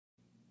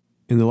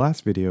In the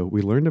last video,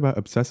 we learned about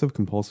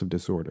obsessive-compulsive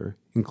disorder,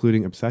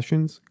 including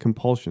obsessions,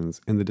 compulsions,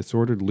 and the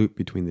disordered loop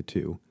between the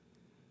two.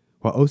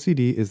 While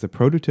OCD is the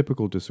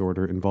prototypical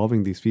disorder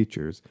involving these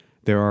features,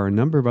 there are a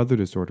number of other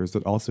disorders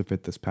that also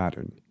fit this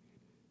pattern.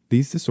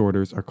 These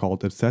disorders are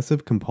called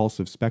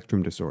obsessive-compulsive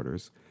spectrum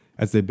disorders,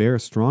 as they bear a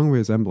strong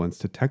resemblance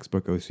to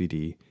textbook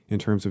OCD in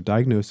terms of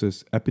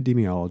diagnosis,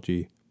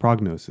 epidemiology,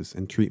 prognosis,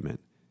 and treatment.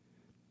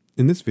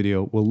 In this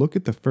video, we'll look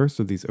at the first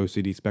of these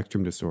OCD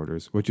spectrum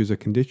disorders, which is a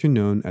condition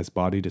known as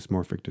body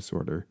dysmorphic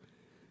disorder.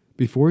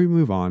 Before we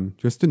move on,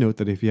 just to note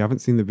that if you haven't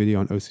seen the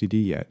video on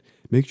OCD yet,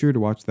 make sure to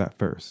watch that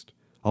first.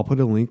 I'll put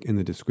a link in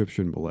the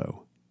description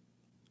below.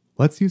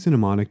 Let's use a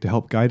mnemonic to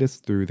help guide us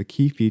through the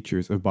key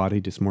features of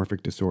body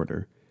dysmorphic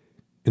disorder.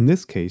 In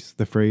this case,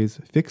 the phrase,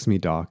 "Fix me,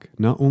 doc,"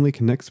 not only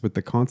connects with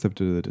the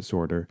concept of the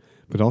disorder,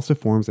 but also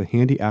forms a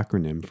handy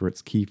acronym for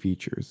its key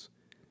features.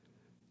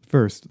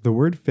 First, the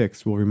word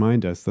fix will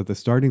remind us that the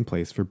starting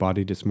place for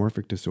body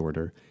dysmorphic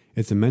disorder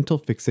is a mental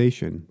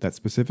fixation that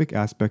specific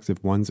aspects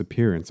of one's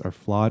appearance are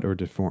flawed or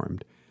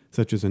deformed,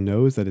 such as a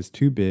nose that is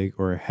too big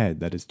or a head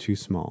that is too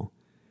small.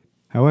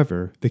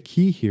 However, the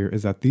key here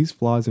is that these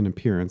flaws in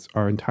appearance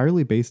are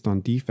entirely based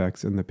on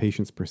defects in the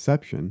patient's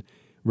perception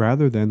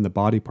rather than the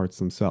body parts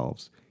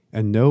themselves,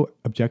 and no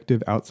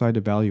objective outside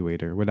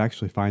evaluator would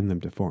actually find them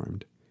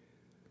deformed.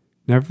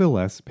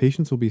 Nevertheless,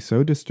 patients will be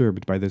so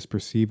disturbed by this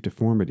perceived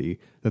deformity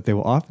that they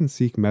will often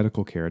seek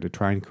medical care to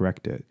try and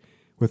correct it,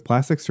 with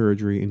plastic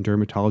surgery and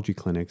dermatology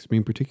clinics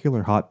being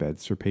particular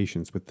hotbeds for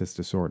patients with this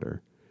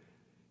disorder.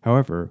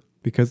 However,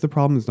 because the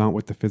problem is not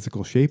with the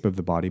physical shape of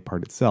the body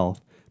part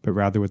itself, but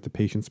rather with the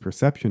patient's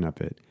perception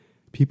of it,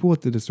 people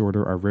with the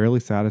disorder are rarely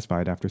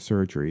satisfied after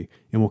surgery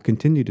and will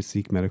continue to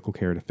seek medical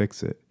care to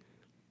fix it.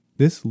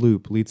 This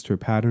loop leads to a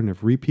pattern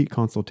of repeat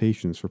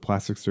consultations for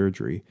plastic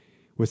surgery,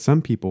 with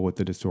some people with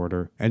the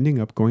disorder ending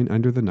up going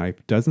under the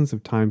knife dozens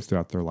of times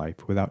throughout their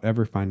life without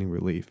ever finding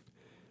relief.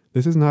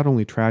 This is not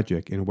only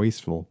tragic and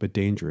wasteful, but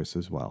dangerous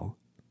as well.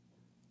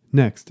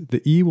 Next,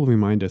 the E will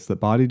remind us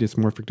that body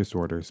dysmorphic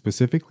disorder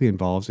specifically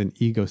involves an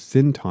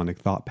ego-syntonic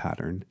thought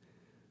pattern.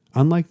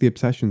 Unlike the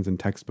obsessions in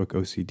textbook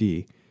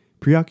OCD,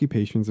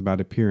 preoccupations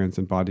about appearance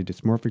in body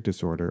dysmorphic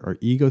disorder are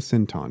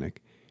ego-syntonic,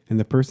 and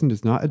the person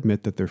does not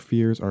admit that their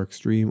fears are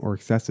extreme or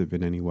excessive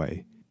in any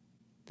way.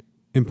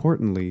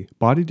 Importantly,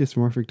 body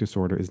dysmorphic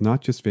disorder is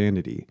not just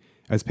vanity,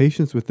 as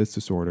patients with this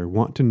disorder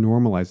want to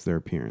normalize their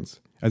appearance,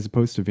 as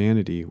opposed to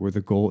vanity where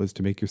the goal is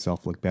to make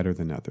yourself look better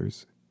than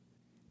others.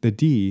 The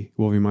D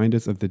will remind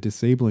us of the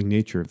disabling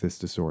nature of this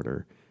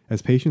disorder,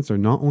 as patients are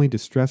not only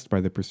distressed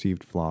by the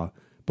perceived flaw,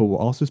 but will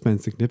also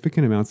spend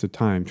significant amounts of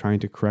time trying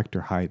to correct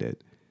or hide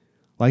it.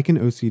 Like in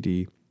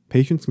OCD,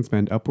 patients can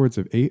spend upwards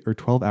of 8 or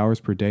 12 hours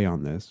per day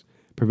on this,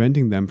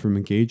 preventing them from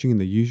engaging in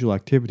the usual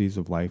activities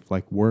of life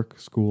like work,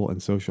 school,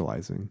 and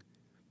socializing.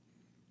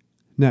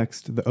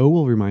 Next, the O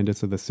will remind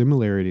us of the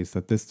similarities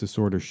that this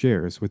disorder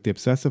shares with the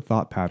obsessive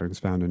thought patterns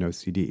found in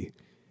OCD.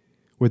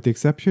 With the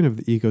exception of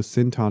the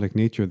ego-syntonic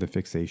nature of the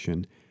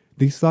fixation,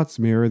 these thoughts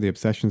mirror the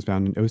obsessions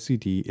found in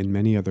OCD in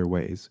many other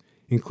ways,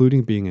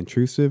 including being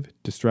intrusive,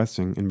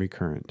 distressing, and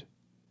recurrent.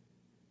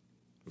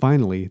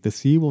 Finally, the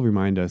C will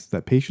remind us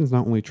that patients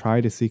not only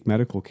try to seek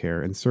medical care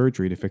and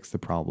surgery to fix the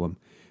problem,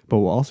 but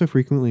will also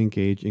frequently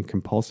engage in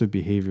compulsive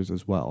behaviors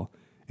as well,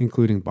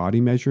 including body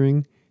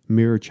measuring,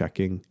 mirror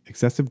checking,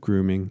 excessive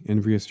grooming,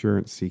 and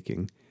reassurance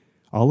seeking,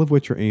 all of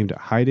which are aimed at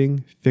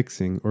hiding,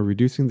 fixing, or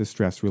reducing the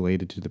stress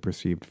related to the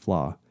perceived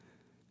flaw.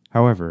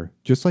 However,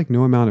 just like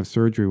no amount of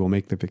surgery will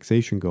make the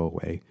fixation go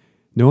away,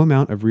 no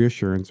amount of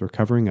reassurance or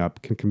covering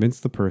up can convince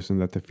the person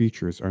that the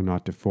features are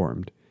not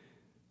deformed.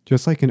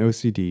 Just like in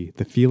OCD,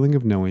 the feeling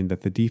of knowing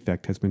that the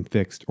defect has been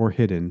fixed or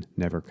hidden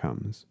never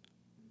comes.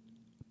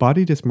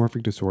 Body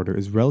dysmorphic disorder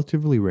is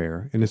relatively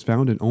rare and is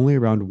found in only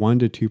around 1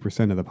 to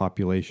 2% of the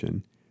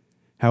population.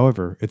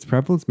 However, its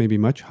prevalence may be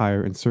much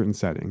higher in certain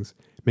settings,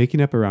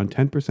 making up around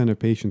 10% of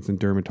patients in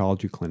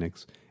dermatology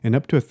clinics and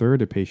up to a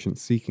third of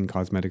patients seeking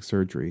cosmetic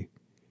surgery.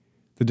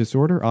 The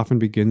disorder often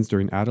begins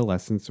during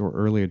adolescence or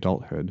early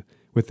adulthood,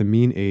 with a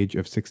mean age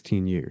of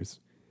 16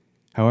 years.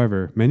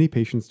 However, many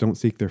patients don't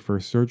seek their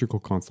first surgical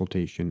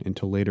consultation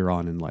until later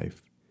on in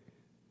life.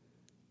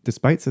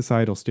 Despite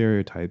societal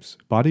stereotypes,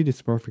 body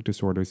dysmorphic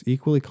disorder is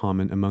equally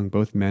common among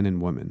both men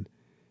and women.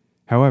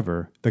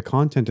 However, the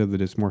content of the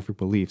dysmorphic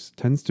beliefs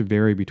tends to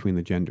vary between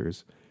the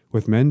genders,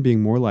 with men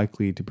being more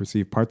likely to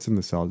perceive parts of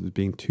themselves as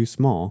being too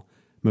small,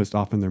 most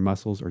often their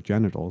muscles or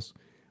genitals,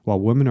 while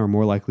women are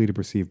more likely to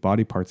perceive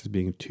body parts as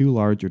being too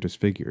large or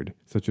disfigured,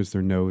 such as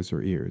their nose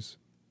or ears.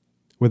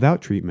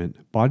 Without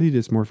treatment, body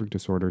dysmorphic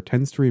disorder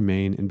tends to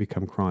remain and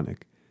become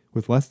chronic,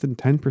 with less than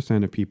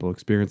 10% of people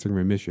experiencing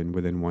remission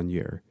within 1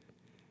 year.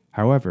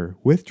 However,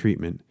 with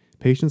treatment,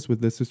 patients with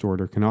this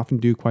disorder can often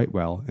do quite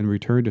well and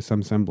return to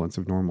some semblance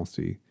of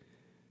normalcy.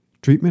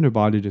 Treatment of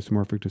body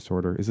dysmorphic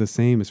disorder is the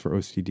same as for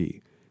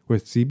OCD,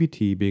 with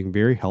CBT being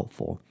very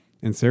helpful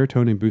and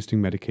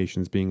serotonin-boosting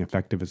medications being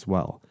effective as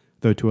well,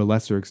 though to a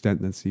lesser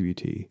extent than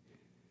CBT.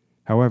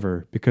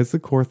 However, because the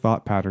core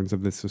thought patterns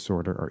of this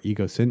disorder are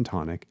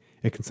ego-syntonic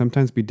it can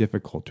sometimes be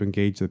difficult to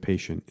engage the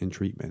patient in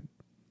treatment.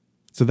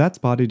 So that's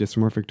body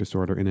dysmorphic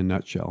disorder in a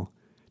nutshell.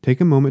 Take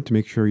a moment to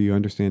make sure you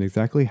understand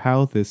exactly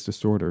how this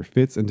disorder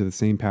fits into the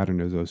same pattern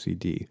as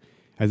OCD,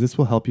 as this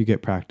will help you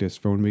get practice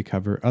for when we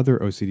cover other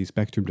OCD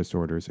spectrum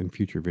disorders in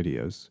future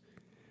videos.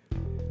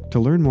 To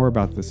learn more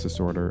about this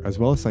disorder, as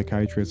well as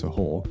psychiatry as a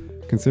whole,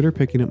 consider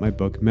picking up my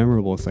book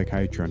Memorable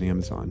Psychiatry on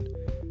Amazon.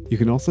 You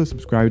can also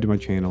subscribe to my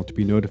channel to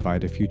be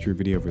notified of future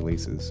video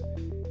releases.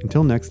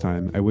 Until next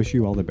time, I wish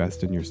you all the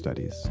best in your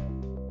studies.